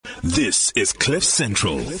This is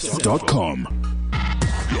CliffCentral.com.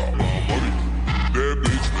 Got my money. That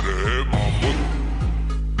bitch better have my money.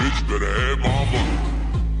 Bitch better have my money.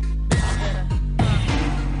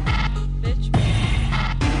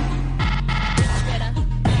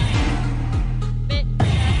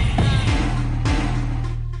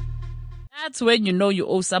 That's when you know you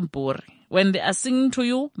owe some poor. When they are singing to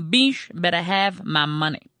you, bitch better have my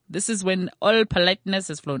money. This is when all politeness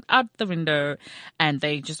has flown out the window and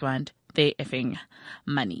they just want their effing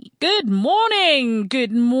money. Good morning.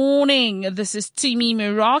 Good morning. This is Timi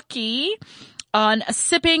Meraki on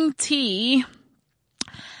Sipping Tea.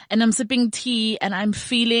 And I'm sipping tea and I'm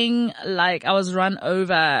feeling like I was run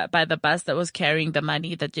over by the bus that was carrying the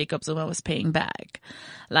money that Jacob Zuma was paying back.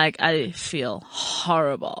 Like, I feel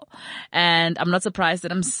horrible. And I'm not surprised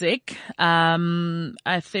that I'm sick.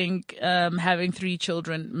 I think having 3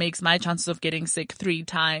 children makes my chances of getting sick 3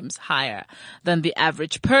 times higher than the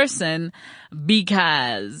average person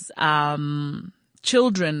because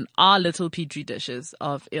children are little petri dishes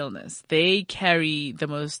of illness. They carry the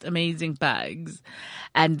most amazing bags.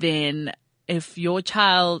 And then if your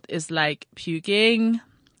child is like puking,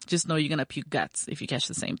 just know you're going to puke guts if you catch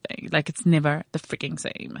the same thing. Like, it's never the freaking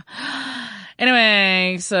same.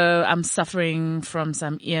 Anyway, so I'm suffering from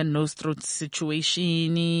some ear, nose, throat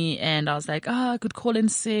situation. And I was like, I could call in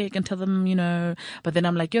sick and tell them, But then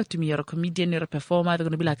I'm like, yo, to me, you're a comedian, you're a performer. They're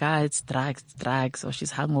going to be like, it's drugs, or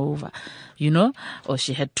she's hungover, Or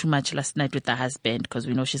she had too much last night with her husband because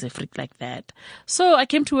we know she's a freak like that. So I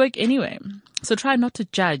came to work anyway. So try not to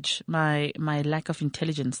judge my lack of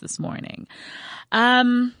intelligence this morning.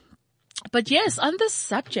 But yes, on the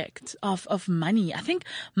subject of money, I think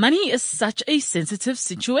money is such a sensitive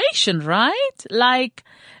situation, right? Like,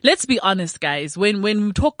 let's be honest, guys. When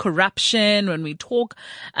we talk corruption, when we talk,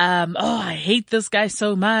 I hate this guy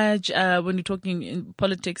so much, when we're talking in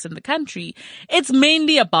politics in the country, it's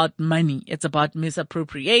mainly about money. It's about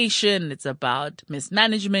misappropriation. It's about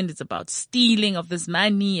mismanagement. It's about stealing of this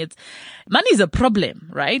money. Money is a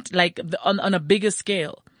problem, right? Like on a bigger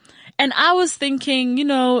scale. And I was thinking,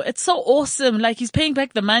 it's so awesome. Like, he's paying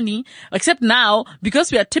back the money. Except now,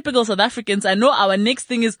 because we are typical South Africans, I know our next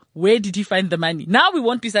thing is, where did he find the money? Now we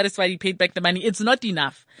won't be satisfied he paid back the money. It's not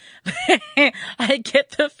enough. I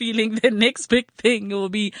get the feeling the next big thing will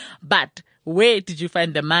be, but where did you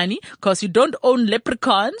find the money? Because you don't own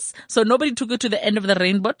leprechauns. So nobody took it to the end of the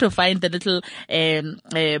rainbow to find the little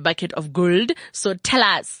bucket of gold. So tell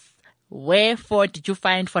us, wherefore did you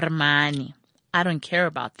find for money? I don't care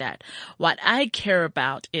about that. What I care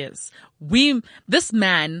about is this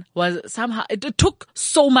man was somehow, it took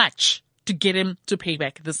so much to get him to pay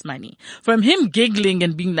back this money. From him giggling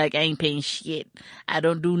and being like, I ain't paying shit, I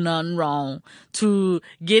don't do nothing wrong, to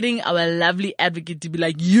getting our lovely advocate to be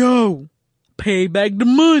like, yo, pay back the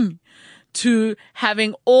money, to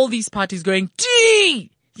having all these parties going, gee,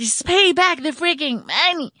 just pay back the freaking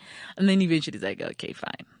money. And then eventually he's like, okay,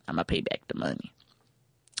 fine, I'm gonna pay back the money.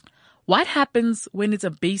 What happens when it's a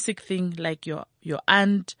basic thing like your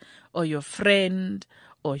aunt or your friend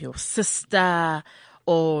or your sister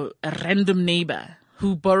or a random neighbor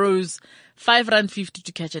who borrows 5.50 Rand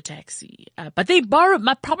to catch a taxi? But they borrowed.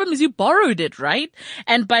 My problem is you borrowed it, right?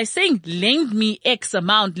 And by saying lend me X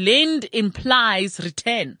amount, lend implies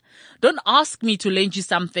return. Don't ask me to lend you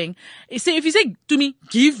something. If you say to me,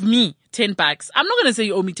 give me 10 bucks, I'm not going to say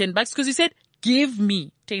you owe me 10 bucks because you said, give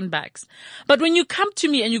me 10 bucks. But when you come to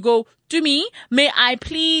me and you go, to me, may I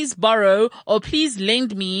please borrow or please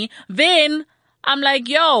lend me, then I'm like,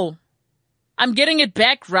 yo, I'm getting it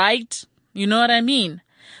back, right? You know what I mean?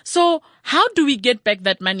 So how do we get back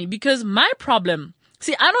that money? Because my problem,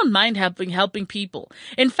 see, I don't mind helping people.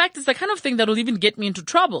 In fact, it's the kind of thing that will even get me into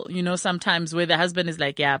trouble, sometimes where the husband is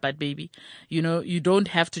like, yeah, but baby, you don't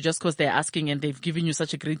have to, just because they're asking and they've given you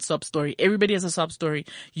such a great sob story. Everybody has a sob story.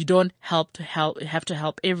 You don't have to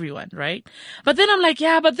help everyone, right? But then I'm like,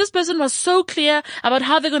 yeah, but this person was so clear about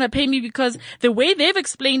how they're going to pay me because the way they've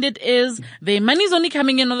explained it is their money's only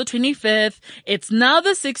coming in on the 25th. It's now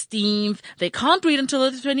the 16th. They can't wait until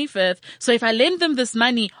the 25th. So if I lend them this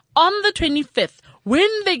money on the 25th, when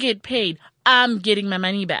they get paid, I'm getting my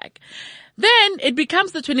money back. Then it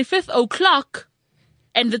becomes the 25th o'clock.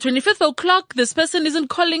 And the 25th o'clock, this person isn't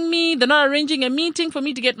calling me. They're not arranging a meeting for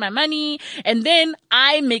me to get my money. And then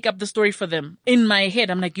I make up the story for them in my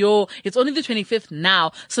head. I'm like, yo, it's only the 25th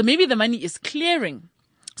now. So maybe the money is clearing.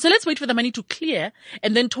 So let's wait for the money to clear.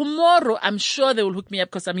 And then tomorrow, I'm sure they will hook me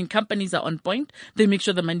up because, companies are on point. They make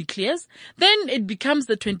sure the money clears. Then it becomes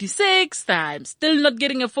the 26th. I'm still not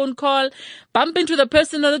getting a phone call. Bump into the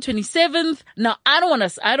person on the 27th. Now, I don't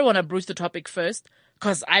want to broach the topic first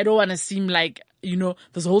because I don't want to seem like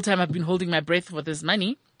this whole time I've been holding my breath for this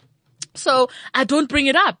money. So I don't bring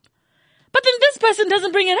it up. But then this person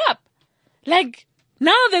doesn't bring it up. Like,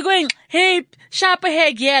 now they're going, hey, sharper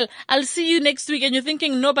hair girl, I'll see you next week. And you're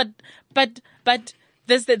thinking, no, but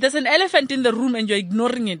there's an elephant in the room and you're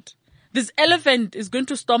ignoring it. This elephant is going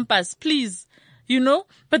to stomp us, please.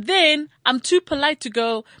 But then I'm too polite to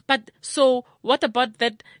go, but so what about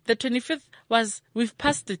that? The 25th we've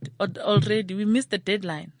passed it already. We missed the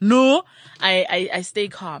deadline. No, I stay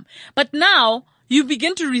calm. But now you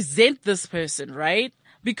begin to resent this person, right?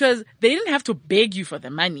 Because they didn't have to beg you for the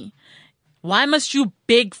money. Why must you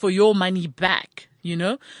beg for your money back?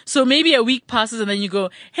 So maybe a week passes and then you go,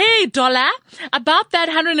 hey, dollar, about that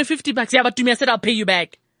 $150. Yeah, but to me, I said, I'll pay you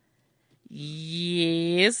back.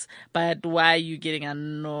 Yes, but why are you getting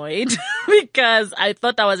annoyed? Because I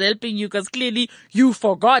thought I was helping you, because clearly you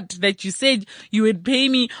forgot that you said you would pay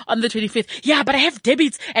me on the 25th. Yeah, but I have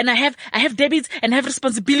debits and I have debits and I have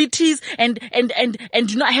responsibilities and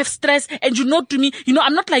I have stress and to me,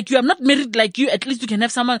 I'm not like you. I'm not married like you. At least you can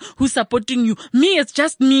have someone who's supporting you. Me, it's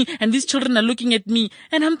just me and these children are looking at me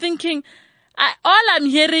and I'm thinking, all I'm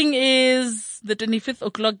hearing is the 25th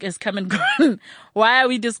o'clock has come and gone. Why are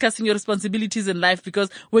we discussing your responsibilities in life?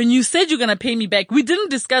 Because when you said you're going to pay me back, we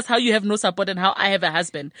didn't discuss how you have no support and how I have a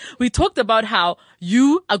husband. We talked about how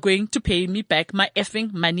you are going to pay me back my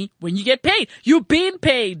effing money when you get paid. You've been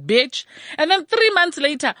paid, bitch. And then 3 months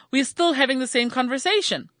later, we're still having the same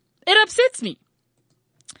conversation. It upsets me.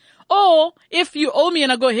 Or if you owe me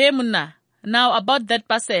and I go, hey, Munna, now about that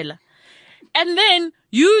parcel. And then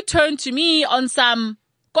you turn to me on some,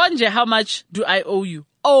 Konje, how much do I owe you?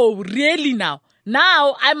 Oh, really now?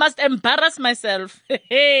 Now I must embarrass myself.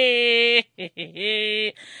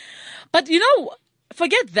 But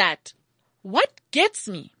forget that. What gets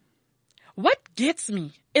me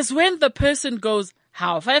is when the person goes,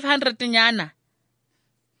 how? 500 nyana?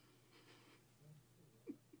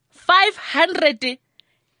 500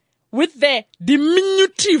 with the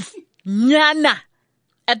diminutive nyana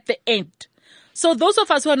at the end. So those of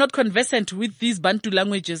us who are not conversant with these Bantu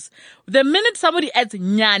languages, the minute somebody adds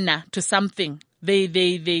nyana to something, they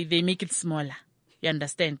make it smaller. You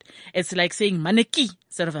understand? It's like saying maneki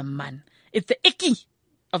instead of a man. It's the eki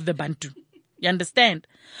of the Bantu. You understand?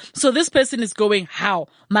 So this person is going, how?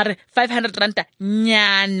 Mare 500 ranta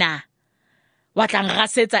nyana.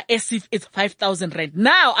 Watlangasetsa as if it's 5,000 rand.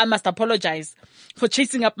 Now I must apologize for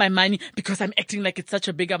chasing up my money because I'm acting like it's such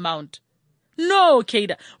a big amount. No,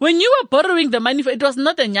 Kada. When you were borrowing the money, it was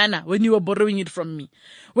not a nyana when you were borrowing it from me.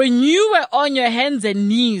 When you were on your hands and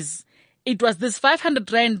knees, it was this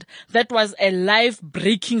 500 rand that was a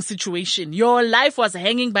life-breaking situation. Your life was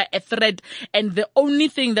hanging by a thread, and the only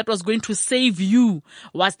thing that was going to save you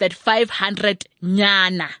was that 500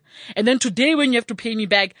 nyana. And then today, when you have to pay me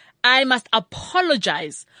back, I must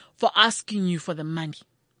apologize for asking you for the money.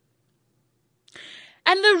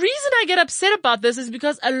 And the reason I get upset about this is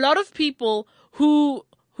because a lot of people who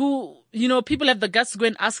people have the guts to go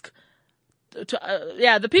and ask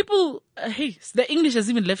the people, the English has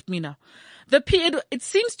even left me now. It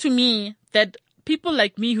seems to me that people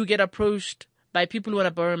like me who get approached by people who want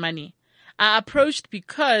to borrow money are approached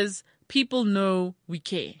because people know we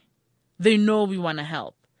care. They know we want to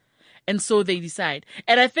help. And so they decide.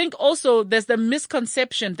 And I think also there's the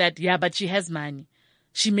misconception that, but she has money.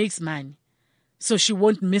 She makes money. So she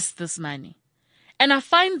won't miss this money. And I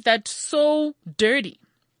find that so dirty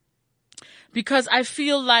because I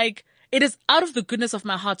feel like it is out of the goodness of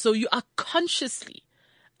my heart. So you are consciously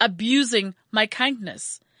abusing my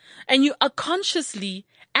kindness and you are consciously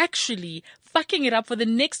actually fucking it up for the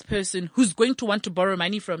next person who's going to want to borrow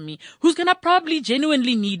money from me, who's going to probably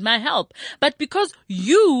genuinely need my help. But because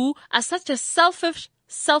you are such a selfish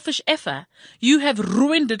effer, you have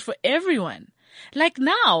ruined it for everyone. Like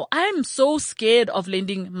now, I'm so scared of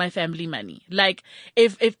lending my family money. Like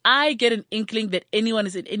if I get an inkling that anyone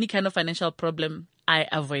is in any kind of financial problem, I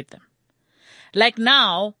avoid them. Like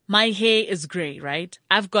now, my hair is gray, right?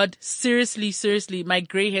 I've got seriously, my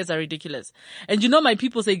gray hairs are ridiculous. And my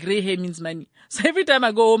people say gray hair means money. So every time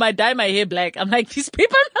I go home, I dye my hair black. I'm like, these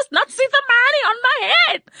people must not see the money on my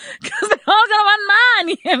head because they're all gonna want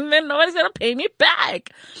money and then nobody's gonna pay me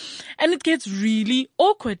back. And it gets really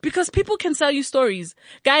awkward because people can sell you stories.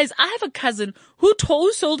 Guys, I have a cousin who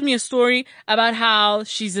told me a story about how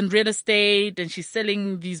she's in real estate and she's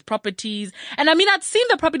selling these properties. And I mean, I'd seen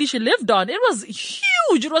the property she lived on. It was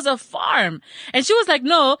huge. It was a farm. And she was like,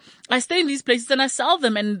 no, I stay in these places and I sell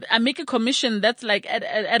them and I make a commission that's like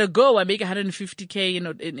at a go, I make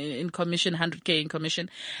 150K, in commission, 100K in commission.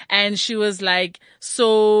 And she was like,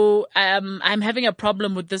 so, I'm having a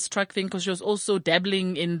problem with this truck thing because she was also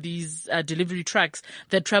dabbling in these, delivery trucks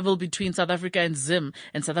that travel between South Africa and Zim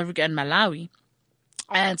and South Africa and Malawi.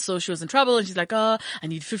 And so she was in trouble and she's like, oh, I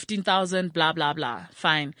need 15,000, blah, blah, blah.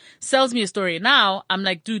 Fine. Sells me a story. Now I'm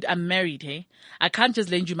like, dude, I'm married, hey? I can't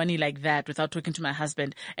just lend you money like that without talking to my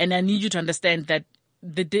husband. And I need you to understand that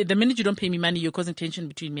the minute you don't pay me money, you're causing tension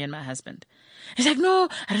between me and my husband. He's like, no,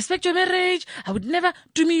 I respect your marriage. I would never,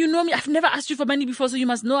 to me, you know me. I've never asked you for money before, so you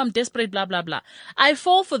must know I'm desperate, blah, blah, blah. I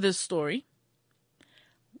fall for this story.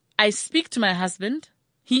 I speak to my husband.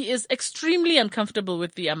 He is extremely uncomfortable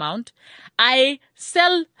with the amount. I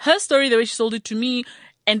sell her story the way she sold it to me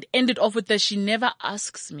and end it off with that she never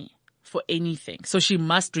asks me for anything. So she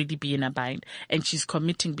must really be in a bind and she's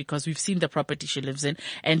committing because we've seen the property she lives in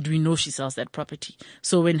and we know she sells that property.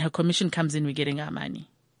 So when her commission comes in, we're getting our money.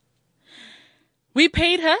 We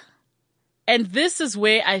paid her. And this is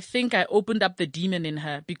where I think I opened up the demon in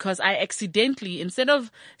her because I accidentally, instead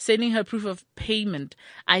of sending her proof of payment,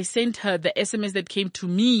 I sent her the SMS that came to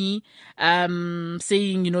me,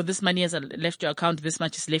 saying, this money has left your account. This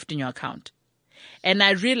much is left in your account. And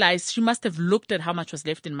I realized she must have looked at how much was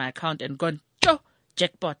left in my account and gone,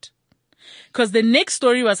 jackpot. Because the next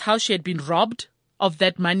story was how she had been robbed of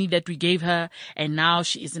that money that we gave her. And now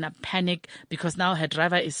she is in a panic because now her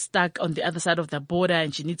driver is stuck on the other side of the border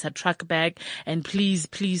and she needs her truck back. And please,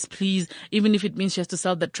 please, please, even if it means she has to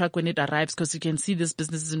sell the truck when it arrives because you can see this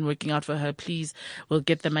business isn't working out for her, please, we'll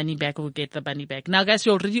get the money back. We'll get the money back. Now, guys,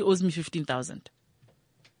 she already owes me 15,000.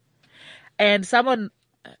 And someone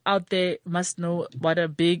out there must know what a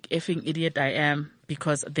big effing idiot I am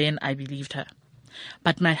because then I believed her.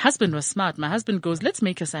 But my husband was smart. My husband goes, let's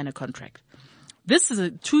make her sign a contract. This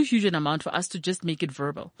is too huge an amount for us to just make it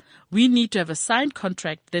verbal. We need to have a signed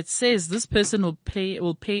contract that says this person will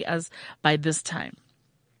pay us by this time.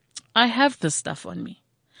 I have this stuff on me.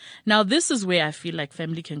 Now, this is where I feel like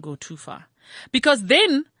family can go too far. Because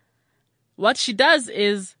then what she does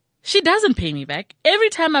is she doesn't pay me back. Every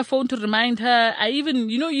time I phone to remind her,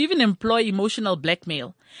 you even employ emotional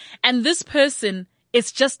blackmail. And this person,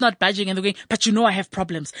 it's just not budging and they're going, but I have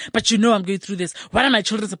problems. But I'm going through this. What are my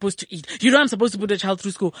children supposed to eat? I'm supposed to put a child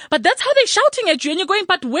through school. But that's how they're shouting at you and you're going,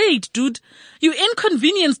 but wait, dude, you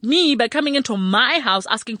inconvenienced me by coming into my house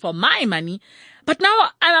asking for my money. But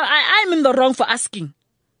now I'm in the wrong for asking.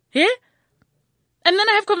 Yeah? And then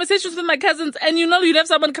I have conversations with my cousins and you'd have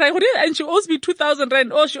someone cry, and she owes me 2,000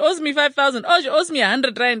 rand. Oh, she owes me 5,000. Oh, she owes me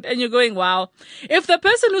 100 rand. And you're going, wow. If the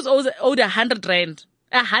person who's owed 100 rand,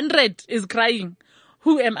 100 is crying,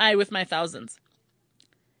 who am I with my thousands?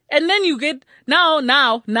 And then you get,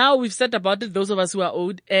 now we've said about it, those of us who are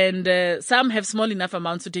owed, and some have small enough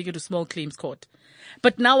amounts to take it to small claims court.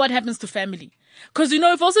 But now what happens to family? Because,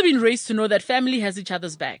 we've also been raised to know that family has each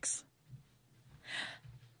other's backs.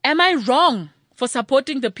 Am I wrong for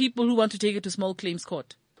supporting the people who want to take it to small claims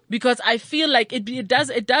court? Because I feel like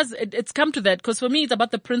it's come to that. Because for me, it's about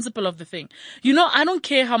the principle of the thing. I don't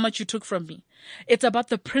care how much you took from me. It's about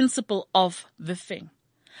the principle of the thing.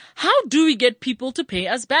 How do we get people to pay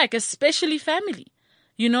us back, especially family?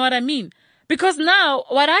 You know what I mean? Because now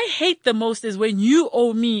what I hate the most is when you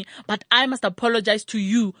owe me, but I must apologize to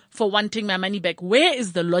you for wanting my money back. Where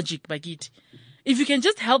is the logic, Bagit? If you can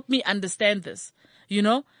just help me understand this,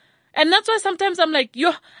 And that's why sometimes I'm like,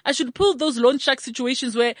 I should pull those loan shark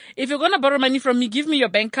situations where if you're going to borrow money from me, give me your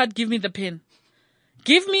bank card, give me the PIN.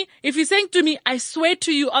 If you're saying to me, I swear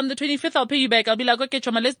to you on the 25th, I'll pay you back. I'll be like, okay,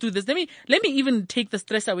 Choma, let's do this. Let me even take the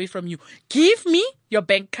stress away from you. Give me your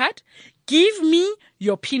bank card. Give me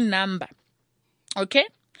your PIN number. Okay?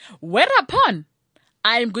 Whereupon,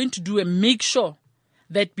 I am going to do and make sure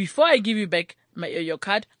that before I give you back your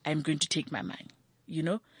card, I'm going to take my money.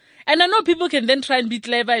 And I know people can then try and be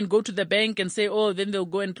clever and go to the bank and say, oh, then they'll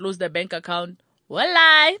go and close their bank account. All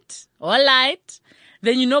right.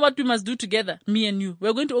 Then you know what we must do together, me and you.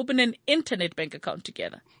 We're going to open an internet bank account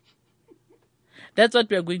together. That's what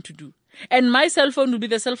we are going to do. And my cell phone will be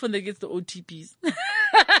the cell phone that gets the OTPs.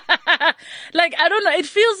 I don't know. It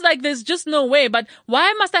feels like there's just no way. But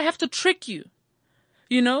why must I have to trick you?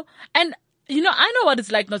 And I know what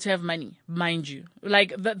it's like not to have money, mind you.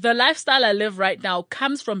 The lifestyle I live right now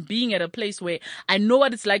comes from being at a place where I know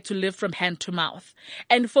what it's like to live from hand to mouth.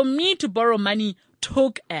 And for me to borrow money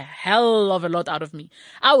took a hell of a lot out of me.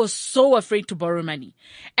 I was so afraid to borrow money.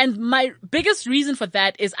 And my biggest reason for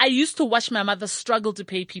that is I used to watch my mother struggle to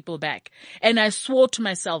pay people back. And I swore to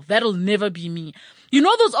myself, that'll never be me. You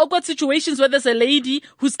know those awkward situations where there's a lady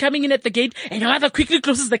who's coming in at the gate and your mother quickly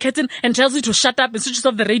closes the curtain and tells you to shut up and switches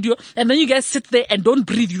off the radio, and then you guys sit there and don't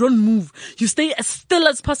breathe, you don't move. You stay as still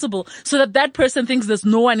as possible so that that person thinks there's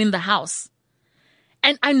no one in the house.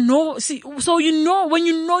 And I know, so you know, when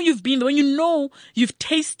you know you've been there, when you know you've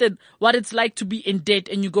tasted what it's like to be in debt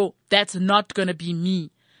and you go, that's not gonna be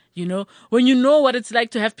me. You know, when you know what it's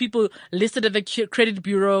like to have people listed at the credit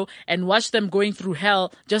bureau and watch them going through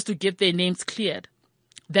hell just to get their names cleared.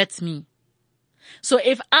 That's me. So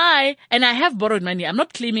I have borrowed money. I'm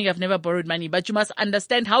not claiming I've never borrowed money, but you must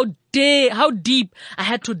understand how deep I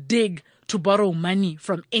had to dig to borrow money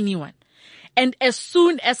from anyone. And as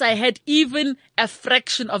soon as I had even a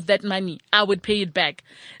fraction of that money, I would pay it back.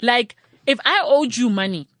 Like, if I owed you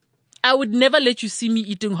money, I would never let you see me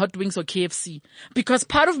eating hot wings or KFC, because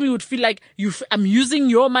part of me would feel like I'm using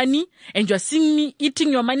your money and you're seeing me eating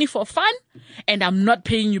your money for fun and I'm not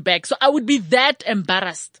paying you back. So I would be that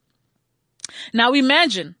embarrassed. Now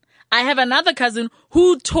imagine I have another cousin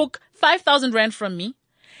who took 5,000 rand from me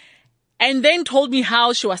and then told me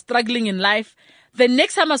how she was struggling in life. The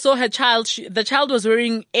next time I saw her child, the child was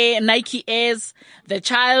wearing Nike Airs. The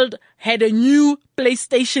child had a new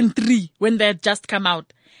PlayStation 3 when they had just come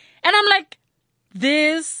out. And I'm like,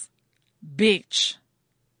 this bitch.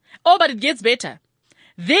 Oh, but it gets better.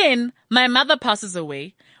 Then my mother passes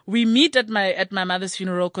away. We meet at my mother's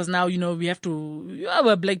funeral because now, you know, we have to,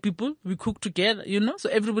 we're black people. We cook together, you know, so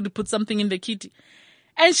everybody puts something in the kitty.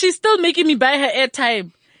 And she's still making me buy her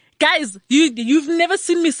airtime. Guys, you've never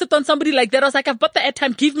seen me sit on somebody like that. I was like, I've bought the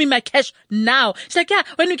airtime. Give me my cash now. She's like, yeah,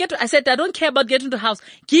 when we get to, I said, I don't care about getting to the house.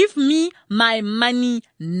 Give me my money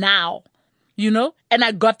now. You know, and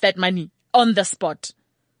I got that money on the spot,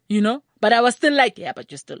 you know, but I was still like, yeah,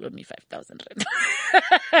 but you still owe me 5,000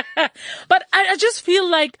 rand. But I just feel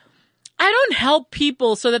like I don't help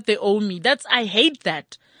people so that they owe me. I hate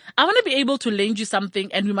that. I want to be able to lend you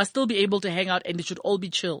something and we must still be able to hang out and it should all be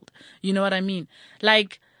chilled. You know what I mean?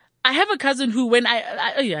 Like, I have a cousin who when I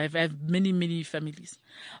have many families,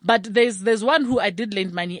 but there's one who I did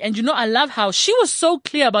lend money, and you know, I love how she was so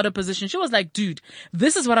clear about her position. She was like, dude,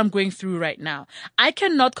 this is what I'm going through right now. I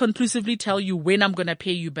cannot conclusively tell you when I'm going to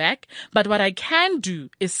pay you back, but what I can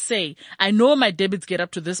do is say, I know my debits get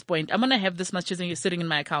up to this point. I'm going to have this much sitting in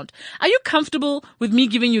my account. Are you comfortable with me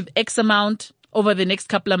giving you X amount over the next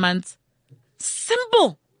couple of months?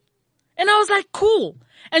 Simple. And I was like, cool.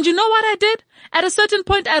 And you know what I did? At a certain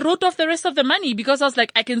point, I wrote off the rest of the money because I was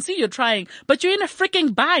like, I can see you're trying, but you're in a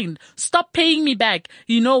freaking bind. Stop paying me back.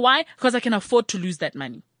 You know why? Because I can afford to lose that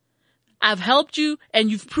money. I've helped you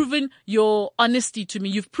and you've proven your honesty to me.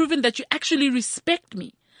 You've proven that you actually respect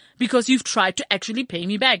me because you've tried to actually pay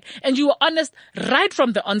me back. And you were honest right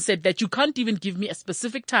from the onset that you can't even give me a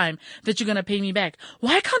specific time that you're going to pay me back.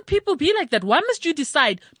 Why can't people be like that? Why must you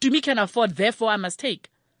decide, to me can afford, therefore I must take?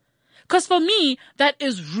 Because for me, that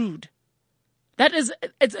is rude.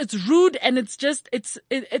 It's rude, and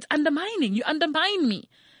it's undermining. You undermine me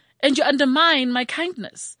and you undermine my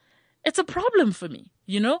kindness. It's a problem for me,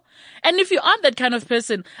 you know? And if you aren't that kind of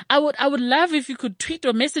person, I would love if you could tweet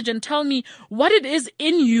or message and tell me what it is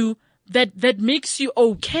in you that makes you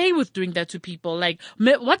okay with doing that to people. Like,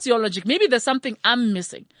 what's your logic? Maybe there's something I'm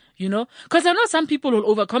missing. You know, because I know some people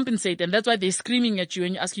will overcompensate and that's why they're screaming at you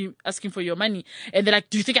and asking for your money. And they're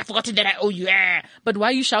like, do you think I've forgotten that I owe you? But why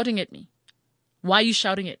are you shouting at me? Why are you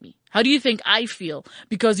shouting at me? How do you think I feel?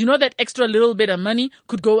 Because you know that extra little bit of money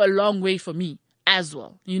could go a long way for me as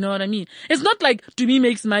well. You know what I mean? It's not like Tumi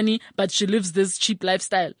makes money, but she lives this cheap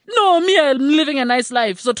lifestyle. No, me, I'm living a nice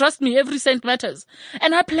life. So trust me, every cent matters.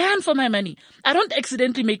 And I plan for my money. I don't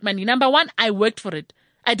accidentally make money. Number one, I worked for it.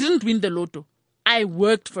 I didn't win the lotto. I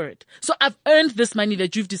worked for it. So I've earned this money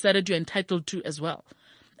that you've decided you're entitled to as well.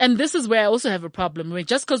 And this is where I also have a problem. Where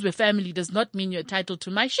just because we're family does not mean you're entitled to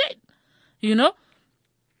my shit. You know?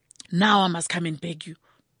 Now I must come and beg you.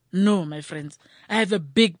 No, my friends. I have a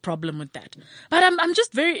big problem with that. But I'm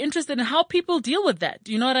just very interested in how people deal with that.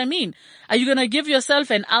 You know what I mean? Are you going to give yourself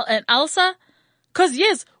an ulcer? Because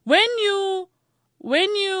yes, when you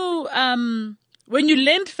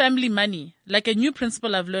lend family money, like a new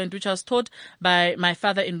principle I've learned, which I was taught by my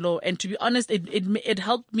father-in-law, and to be honest, it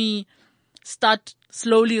helped me start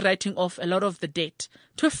slowly writing off a lot of the debt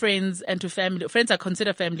to friends and to family. Friends I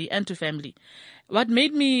consider family, and to family. What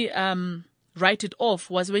made me write it off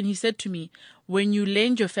was when he said to me, when you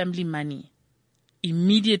lend your family money,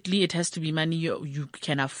 immediately it has to be money you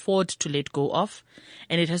can afford to let go of,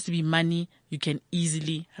 and it has to be money you can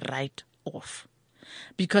easily write off.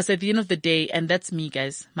 Because at the end of the day, and that's me,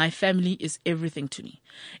 guys, my family is everything to me.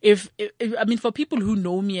 I mean, for people who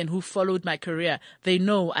know me and who followed my career, they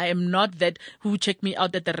know I am not that who check me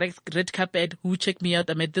out at the red carpet, who check me out,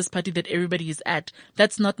 I'm at this party that everybody is at.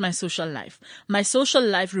 That's not my social life. My social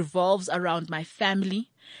life revolves around my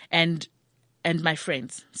family and my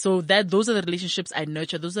friends. So those are the relationships I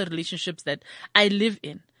nurture. Those are relationships that I live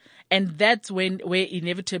in. And that's where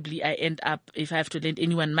inevitably I end up, if I have to lend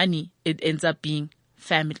anyone money, it ends up being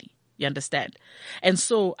family. You understand? And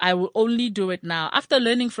so I will only do it now after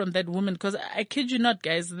learning from that woman, because I kid you not,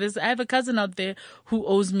 guys, I have a cousin out there who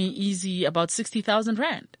owes me easy about 60,000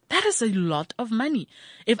 rand. That is a lot of money.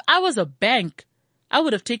 If I was a bank, I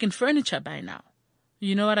would have taken furniture by now.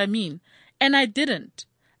 You know what I mean? And I didn't.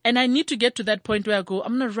 And I need to get to that point where I go,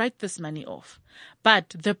 I'm going to write this money off.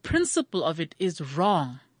 But the principle of it is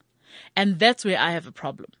wrong. And that's where I have a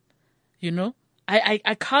problem. You know,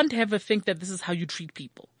 I can't ever think that this is how you treat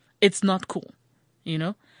people. It's not cool, you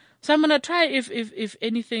know? So I'm going to try if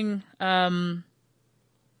anything, I'm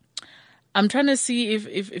trying to see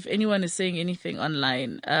if anyone is saying anything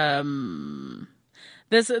online.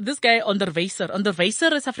 There's this guy, Onderwyser.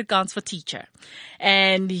 Onderwyser is Afrikaans for teacher.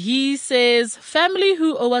 And he says, family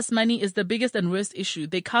who owe us money is the biggest and worst issue.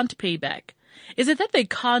 They can't pay back. Is it that they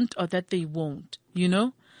can't or that they won't, you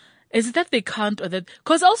know? Is it that they can't or that,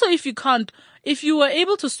 cause also if you can't, if you were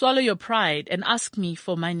able to swallow your pride and ask me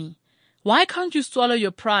for money, why can't you swallow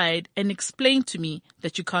your pride and explain to me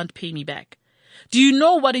that you can't pay me back? Do you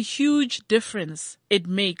know what a huge difference it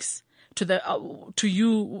makes to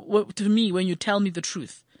me when you tell me the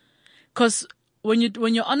truth? Cause when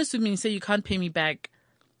you're honest with me and say you can't pay me back,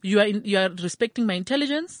 you are respecting my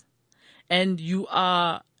intelligence, and you're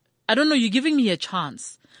giving me a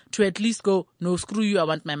chance to at least go, no, screw you, I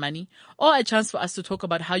want my money. Or a chance for us to talk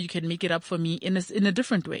about how you can make it up for me in a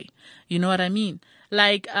different way. You know what I mean?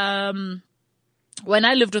 Like, when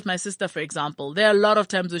I lived with my sister, for example, there are a lot of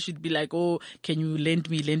times where she'd be like, oh, can you lend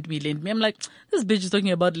me? I'm like, this bitch is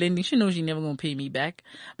talking about lending. She knows she's never going to pay me back.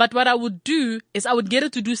 But what I would do is I would get her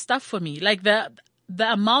to do stuff for me. Like the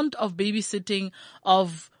amount of babysitting,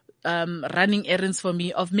 of running errands for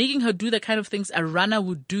me, of making her do the kind of things a runner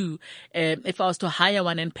would do if I was to hire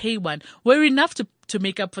one and pay one, were enough to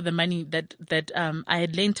make up for the money that I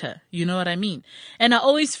had lent her. You know what I mean? And I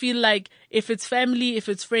always feel like if it's family, if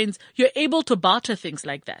it's friends, you're able to barter things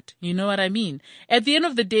like that. You know what I mean? At the end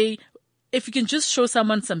of the day, if you can just show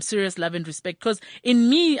someone some serious love and respect, because in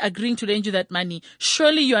me agreeing to lend you that money,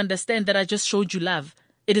 surely you understand that I just showed you love.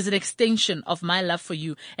 It is an extension of my love for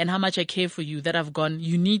you and how much I care for you that I've gone,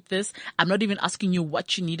 you need this. I'm not even asking you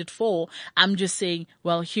what you need it for. I'm just saying,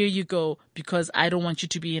 well, here you go, because I don't want you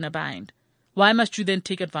to be in a bind. Why must you then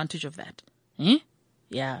take advantage of that?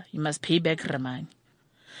 Yeah, you must pay back, Ramani.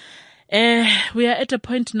 We are at a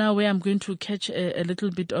point now where I'm going to catch a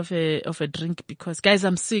little bit of a drink, because, guys,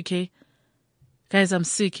 I'm sick, eh? Guys, I'm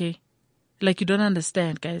sick, eh? Like, you don't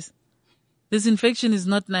understand, guys. This infection is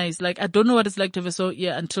not nice. Like, I don't know what it's like to have a sore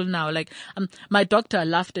ear until now. Like, my doctor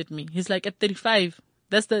laughed at me. He's like, at 35,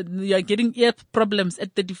 you're getting ear problems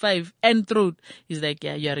at 35 and throat. He's like,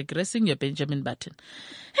 yeah, you're regressing, you're Benjamin Button.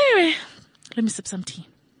 Anyway, let me sip some tea.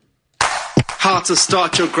 How to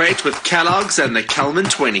start your great with Kellogg's and the Kelman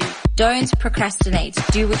 20. Don't procrastinate.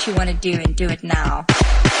 Do what you want to do and do it now.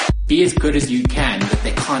 Be as good as you can, but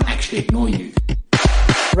they can't actually ignore you.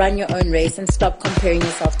 Run your own race and stop comparing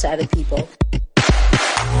yourself to other people.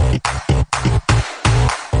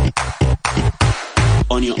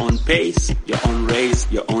 On your own pace, your own race,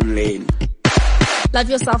 your own lane. Love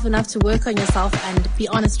yourself enough to work on yourself and be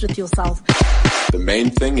honest with yourself. The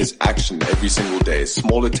main thing is action every single day.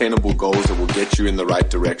 Small attainable goals that will get you in the right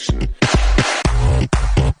direction.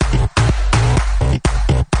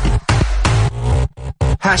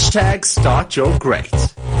 Hashtag start your great.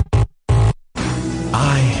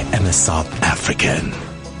 I am a South African.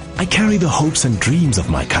 I carry the hopes and dreams of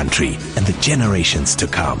my country and the generations to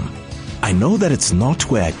come. I know that it's not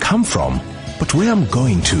where I come from, but where I'm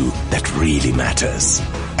going to that really matters.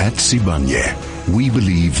 At Sibanye, we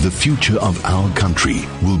believe the future of our country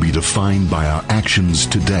will be defined by our actions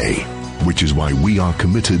today, which is why we are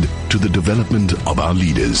committed to the development of our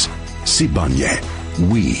leaders. Sibanye,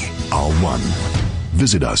 we are one.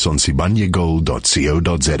 Visit us on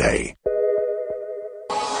sibanyegold.co.za.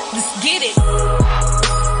 Let's get it.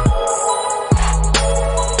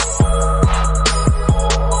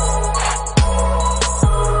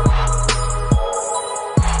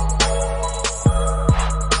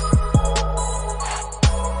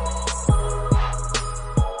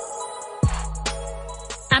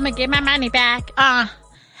 get my money back. I'm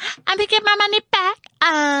gonna get my money back.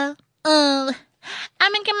 I'm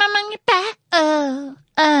gonna get my money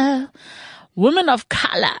back. Woman of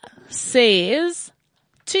color says,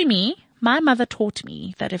 to me, my mother taught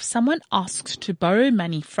me that if someone asks to borrow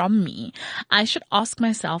money from me, I should ask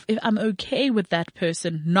myself if I'm okay with that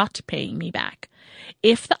person not paying me back.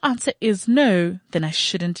 If the answer is no, then I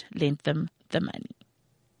shouldn't lend them the money.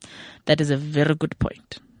 That is a very good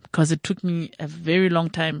point, because it took me a very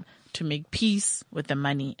long time to make peace with the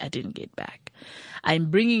money I didn't get back. I'm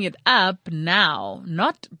bringing it up now,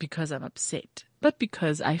 not because I'm upset, but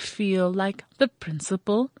because I feel like the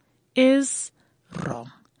principle is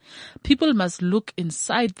wrong. People must look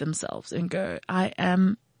inside themselves and go, I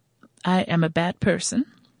am a bad person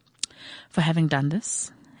for having done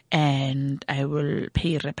this, and I will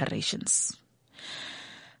pay reparations.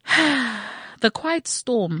 The Quiet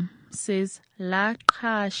Storm says, La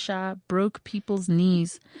Kasha broke people's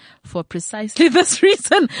knees for precisely this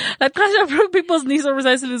reason. La Kasha broke people's knees for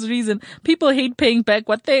precisely this reason. People hate paying back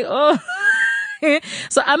what they owe.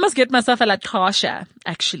 So I must get myself a Latkasha,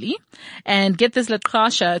 actually, and get this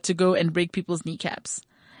Latkasha to go and break people's kneecaps.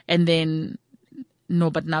 And then, no,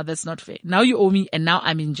 but now that's not fair. Now you owe me, and now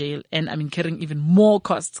I'm in jail, and I'm incurring even more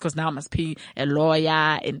costs, because now I must pay a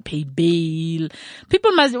lawyer and pay bail.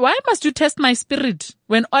 Why must you test my spirit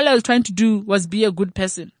when all I was trying to do was be a good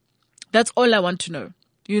person? That's all I want to know,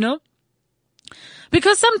 you know?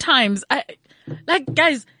 Because sometimes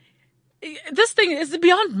guys, this thing is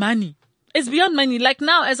beyond money. It's beyond money. Like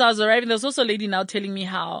now, as I was arriving, there was also a lady now telling me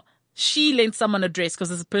how she lent someone a dress, because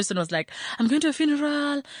this person was like, I'm going to a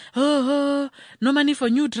funeral. No money for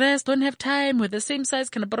new dress. Don't have time. We're the same size.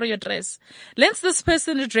 Can I borrow your dress? Lends this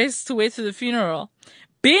person a dress to wear to the funeral.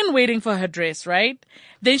 Been waiting for her dress, right?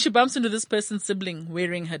 Then she bumps into this person's sibling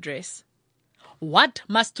wearing her dress. What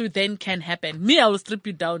must do then can happen? Me, I will strip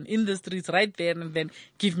you down in the streets right there and then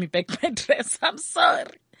give me back my dress. I'm sorry.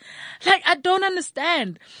 Like, I don't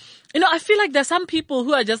understand. You know, I feel like there's some people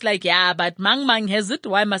who are just like, yeah, but Mang has it.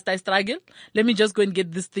 Why must I struggle? Let me just go and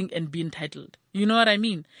get this thing and be entitled. You know what I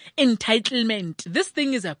mean? Entitlement. This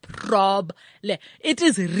thing is a problem. It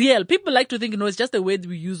is real. People like to think, it's just a word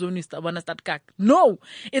we use when we want to start cack. No,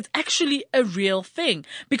 it's actually a real thing.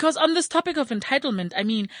 Because on this topic of entitlement, I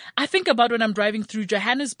mean, I think about when I'm driving through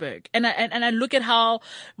Johannesburg and I look at how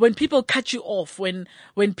when people cut you off, when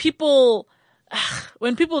people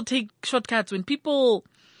take shortcuts, when people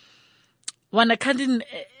want to cut in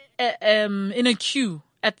a queue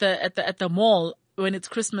at the mall when it's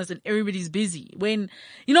Christmas and everybody's busy. When,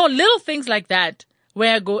 little things like that,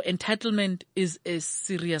 where I go, entitlement is a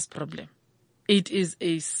serious problem. It is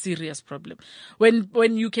a serious problem.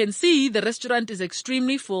 When you can see the restaurant is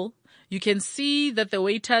extremely full, you can see that the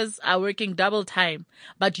waiters are working double time,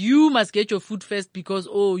 but you must get your food first because,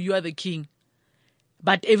 you are the king.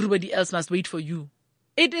 But everybody else must wait for you.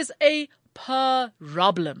 It is a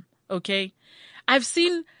problem. Okay.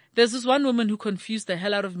 There's this one woman who confused the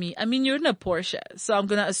hell out of me. I mean, you're in a Porsche, so I'm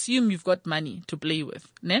going to assume you've got money to play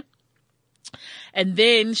with, ne? And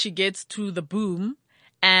then she gets to the boom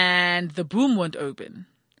and the boom won't open.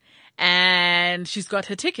 And she's got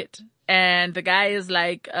her ticket. And the guy is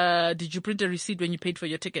like, did you print a receipt when you paid for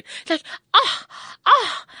your ticket? It's like,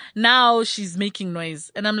 now she's making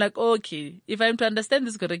noise. And I'm like, okay, if I'm to understand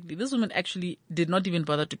this correctly, this woman actually did not even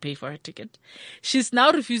bother to pay for her ticket. She's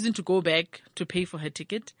now refusing to go back to pay for her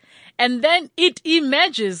ticket. And then it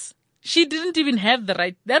emerges she didn't even have the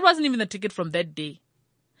right. That wasn't even the ticket from that day.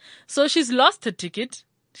 So she's lost her ticket.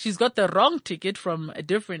 She's got the wrong ticket from a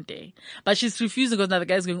different day, but she's refusing because now the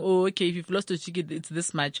guy's going, okay, if you've lost your ticket, it's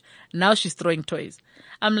this much. Now she's throwing toys.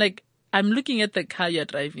 I'm like, I'm looking at the car you're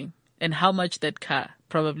driving and how much that car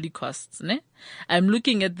probably costs, ne? I'm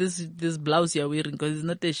looking at this blouse you're wearing because it's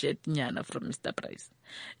not a shirt nyana from Mr. Price.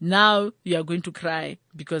 Now you are going to cry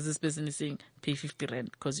because this person is saying, pay 50 rand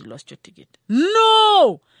because you lost your ticket.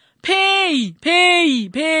 No! Pay!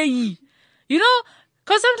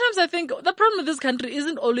 Because sometimes I think the problem with this country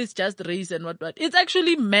isn't always just race and what. It's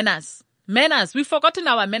actually manners. Manners. We've forgotten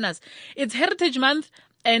our manners. It's Heritage Month,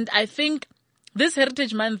 and I think this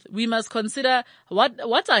Heritage Month, we must consider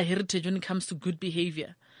what's our heritage when it comes to good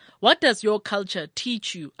behavior. What does your culture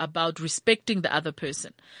teach you about respecting the other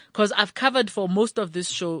person? Because I've covered for most of this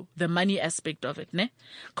show the money aspect of it, ne?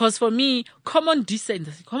 Because for me, common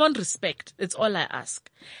decency, common respect, it's all I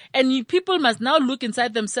ask. And people must now look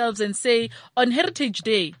inside themselves and say, on Heritage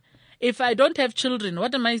Day, if I don't have children,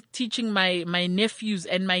 what am I teaching my nephews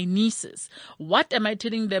and my nieces? What am I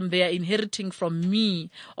telling them they are inheriting from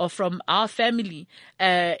me or from our family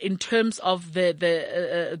in terms of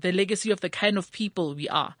the legacy of the kind of people we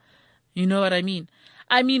are? You know what I mean?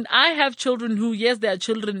 I mean, I have children who, yes, they are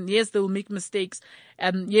children. Yes, they will make mistakes.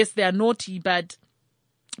 Yes, they are naughty, but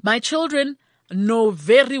my children know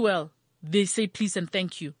very well. They say please and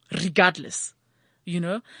thank you, regardless. You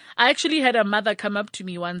know, I actually had a mother come up to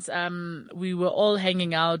me once. We were all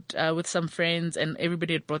hanging out with some friends and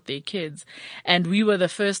everybody had brought their kids and we were the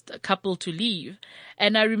first couple to leave.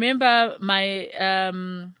 And I remember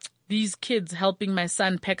these kids helping my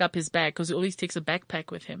son pack up his bag because he always takes a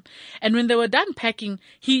backpack with him. And when they were done packing,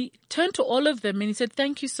 he turned to all of them and he said,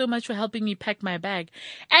 "Thank you so much for helping me pack my bag."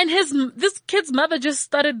 And this kid's mother just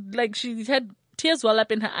started, like, she had tears well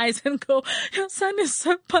up in her eyes and go, "Your son is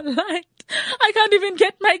so polite. I can't even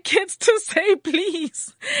get my kids to say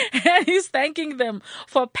please." And he's thanking them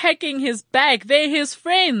for packing his bag. They're his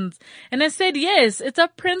friends. And I said, yes, it's a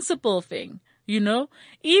principle thing. You know,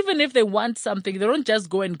 even if they want something, they don't just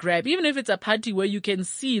go and grab. Even if it's a party where you can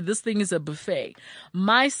see this thing is a buffet,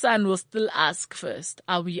 my son will still ask first,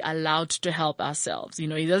 are we allowed to help ourselves? You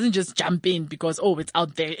know, he doesn't just jump in because, oh, it's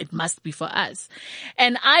out there, it must be for us.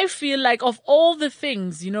 And I feel like of all the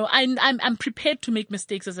things, you know, I'm prepared to make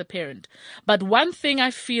mistakes as a parent. But one thing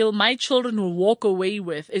I feel my children will walk away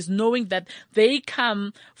with is knowing that they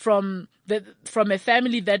come from a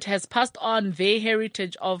family that has passed on their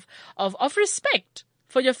heritage of respect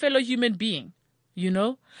for your fellow human being, you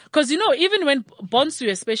know? Cause, you know, even when Bonsu,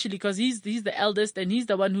 especially, cause he's the eldest and he's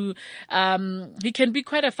the one who, he can be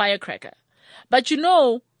quite a firecracker. But you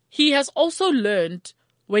know, he has also learned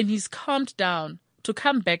when he's calmed down to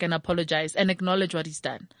come back and apologize and acknowledge what he's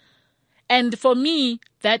done. And for me,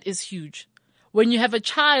 that is huge. When you have a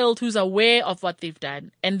child who's aware of what they've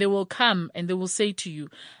done and they will come and they will say to you,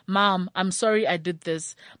 "Mom, I'm sorry I did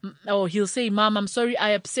this." Or he'll say, "Mom, I'm sorry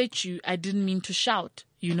I upset you. I didn't mean to shout,"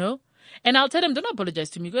 you know? And I'll tell him, don't apologize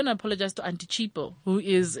to me. Go and apologize to Auntie Chipo, who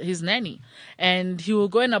is his nanny. And he will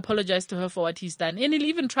go and apologize to her for what he's done. And he'll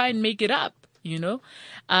even try and make it up, you know?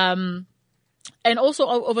 And also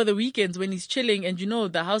over the weekends when he's chilling and, you know,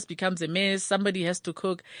 the house becomes a mess, somebody has to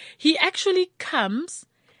cook, he actually comes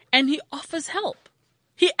and he offers help.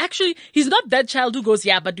 He's not that child who goes,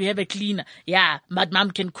 "Yeah, but we have a cleaner. Yeah, but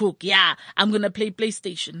mom can cook. Yeah, I'm going to play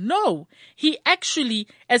PlayStation." No, he actually,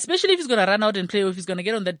 especially if he's going to run out and play or if he's going to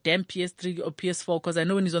get on that damn PS3 or PS4, because I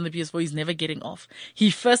know when he's on the PS4, he's never getting off.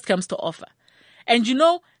 He first comes to offer. And you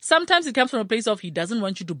know, sometimes it comes from a place of he doesn't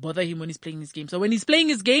want you to bother him when he's playing his game. So when he's playing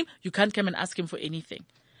his game, you can't come and ask him for anything.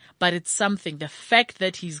 But it's something. The fact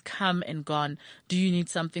that he's come and gone, "Do you need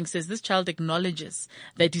something?" says this child acknowledges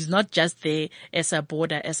that he's not just there as a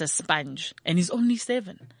border, as a sponge. And he's only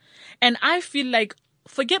 7. And I feel like,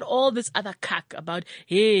 forget all this other cack about,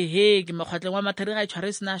 hey,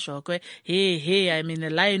 I'm in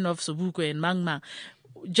the line of Sobukwe and Mangma.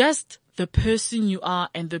 Just the person you are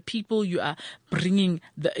and the people you are bringing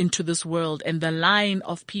into this world and the line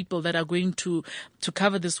of people that are going to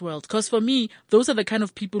cover this world. Because for me, those are the kind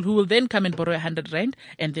of people who will then come and borrow 100 rand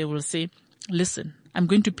and they will say, "Listen, I'm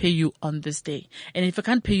going to pay you on this day. And if I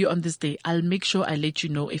can't pay you on this day, I'll make sure I let you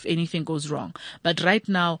know if anything goes wrong. But right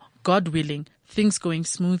now, God willing, things going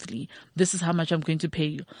smoothly, this is how much I'm going to pay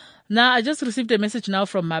you." Now, I just received a message now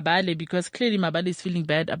from Mabale because clearly Mabale is feeling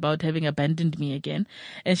bad about having abandoned me again.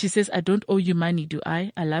 And she says, "I don't owe you money, do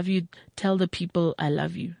I? I love you. Tell the people I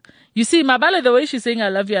love you." You see, Mabale, the way she's saying I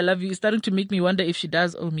love you, is starting to make me wonder if she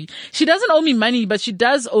does owe me. She doesn't owe me money, but she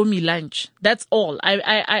does owe me lunch. That's all.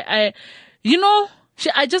 You know,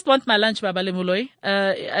 I just want my lunch, Mabale Moloi.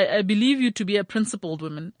 I believe you to be a principled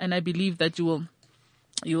woman, and I believe that you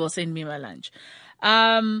will send me my lunch.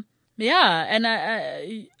 Yeah, and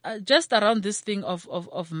I just around this thing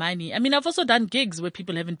of money. I mean, I've also done gigs where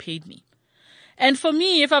people haven't paid me. And for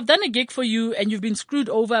me, if I've done a gig for you and you've been screwed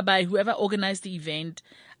over by whoever organized the event,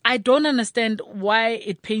 I don't understand why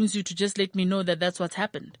it pains you to just let me know that that's what's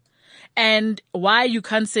happened. And why you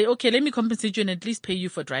can't say, "Okay, let me compensate you and at least pay you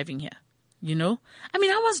for driving here." You know? I mean,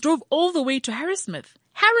 I once drove all the way to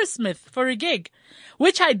Harrismith for a gig,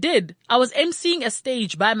 which I did. I was emceeing a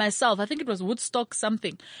stage by myself. I think it was Woodstock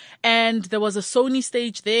something. And there was a Sony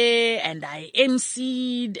stage there and I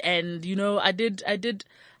emceed and, you know, I did,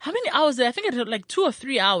 how many hours there? I think I did like 2 or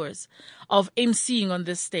 3 hours of emceeing on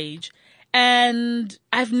this stage. And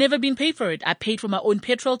I've never been paid for it. I paid for my own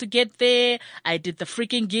petrol to get there. I did the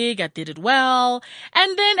freaking gig. I did it well.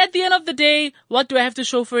 And then at the end of the day, what do I have to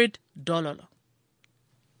show for it? Dololo.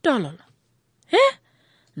 Eh?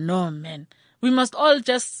 No, man. We must all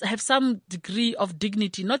just have some degree of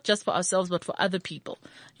dignity, not just for ourselves, but for other people.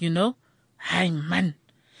 You know? Hi, man.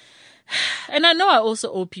 And I know I also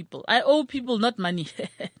owe people. I owe people not money.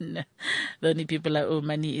 No. The only people I owe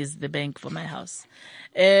money is the bank for my house.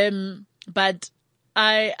 But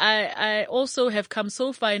I also have come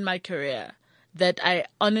so far in my career that I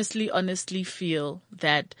honestly feel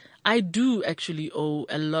that I do actually owe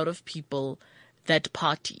a lot of people that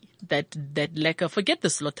party, that lekker. Forget the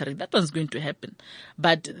slaughtering. That one's going to happen.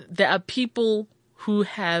 But there are people who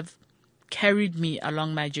have carried me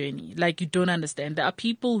along my journey. Like, you don't understand. There are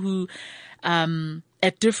people who,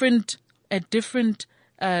 at different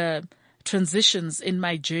transitions in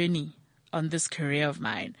my journey on this career of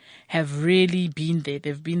mine, have really been there.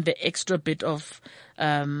 They've been the extra bit of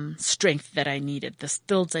strength that I needed, the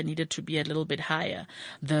stilts I needed to be a little bit higher,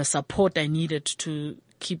 the support I needed to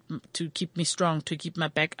keep me strong, to keep my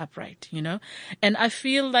back upright, you know. And I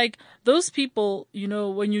feel like those people, you know,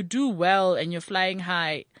 when you do well and you're flying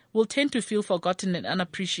high, will tend to feel forgotten and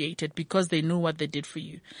unappreciated because they know what they did for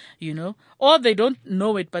you, you know, or they don't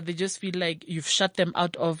know it, but they just feel like you've shut them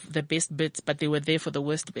out of the best bits, but they were there for the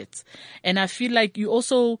worst bits. And I feel like you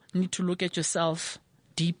also need to look at yourself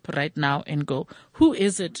deep right now and go, who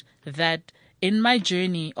is it that in my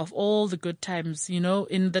journey of all the good times, you know,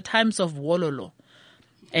 in the times of Wololo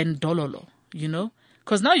and Dololo, you know,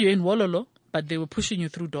 because now you're in Wololo, but they were pushing you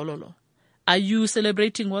through Dololo. Are you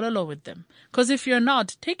celebrating Wololo with them? Because if you're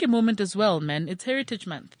not, take a moment as well, man. It's Heritage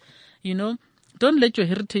Month, you know. Don't let your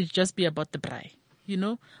heritage just be about the braai, you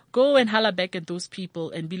know. Go and holler back at those people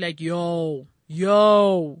and be like, yo,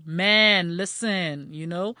 man, listen, you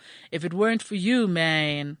know. If it weren't for you,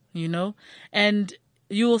 man, you know. And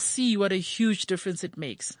you will see what a huge difference it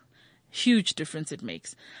makes. Huge difference it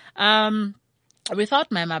makes.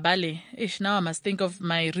 Without my mabale, now I must think of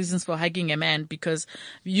my reasons for hugging a man, because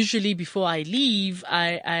usually before I leave,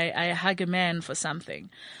 I hug a man for something.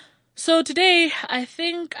 So today, I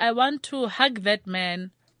think I want to hug that man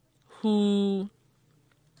who,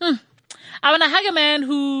 I want to hug a man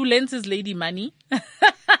who lends his lady money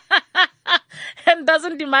and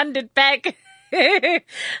doesn't demand it back. The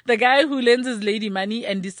guy who lends his lady money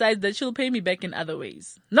and decides that she'll pay me back in other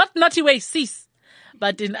ways. Not naughty ways, sis,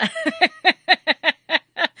 but in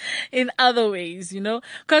in other ways, you know,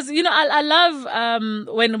 because, you know, I love,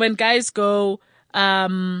 when guys go, I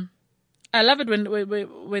love it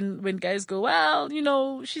when guys go, well, you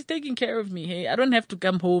know, she's taking care of me. Hey, I don't have to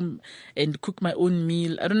come home and cook my own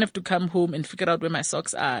meal. I don't have to come home and figure out where my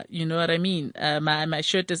socks are. You know what I mean? My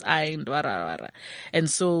shirt is ironed, and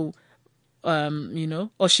so, you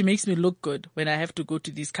know, or she makes me look good when I have to go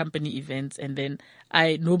to these company events, and then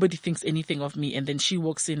nobody thinks anything of me, and then she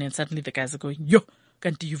walks in and suddenly the guys are going, yo,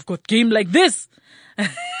 Kanti, you've got game like this.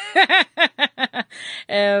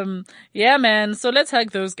 Yeah, man. So let's hug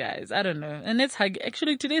those guys. I don't know. And let's hug.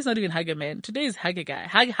 Actually, today's not even hug a man. Today is hug a guy.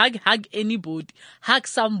 Hug anybody. Hug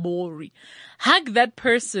somebody. Hug that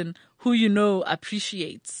person who you know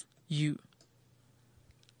appreciates you.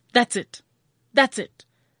 That's it. That's it.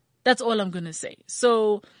 That's all I'm going to say.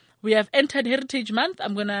 So we have entered Heritage Month.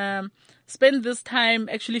 I'm going to spend this time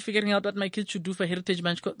actually figuring out what my kids should do for Heritage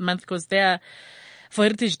Month, because for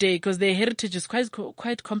Heritage Day, because their heritage is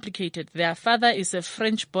quite complicated. Their father is a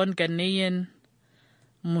French-born Ghanaian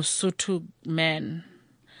Mosotho man,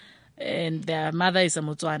 and their mother is a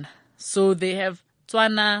Motswana. So they have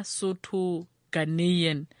Tswana, Sotho,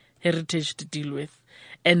 Ghanaian heritage to deal with,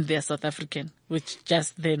 and they're South African, which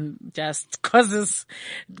just causes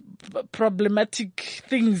problematic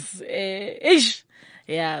things.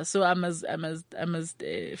 Yeah, so I must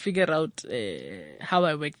figure out how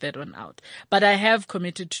I work that one out. But I have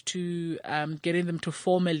committed to getting them to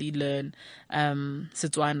formally learn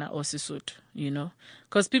Setswana or Sesotho, you know,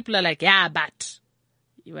 because people are like, yeah, but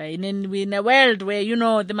we're in a world where, you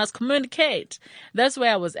know, they must communicate. That's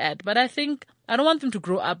where I was at. But I think I don't want them to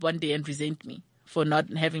grow up one day and resent me for not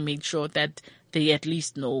having made sure that they at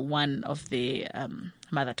least know one of their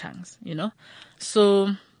mother tongues, you know.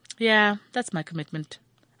 So yeah, that's my commitment.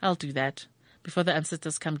 I'll do that before the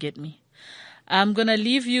ancestors come get me. I'm going to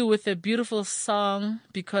leave you with a beautiful song,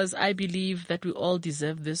 because I believe that we all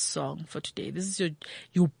deserve this song for today. This is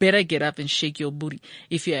you better get up and shake your booty.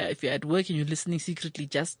 If you're at work and you're listening secretly,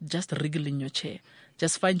 just wriggle in your chair.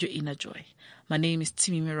 Just find your inner joy. My name is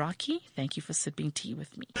Timi Meraki. Thank you for sipping tea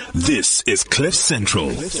with me. This is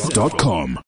CliffCentral.com.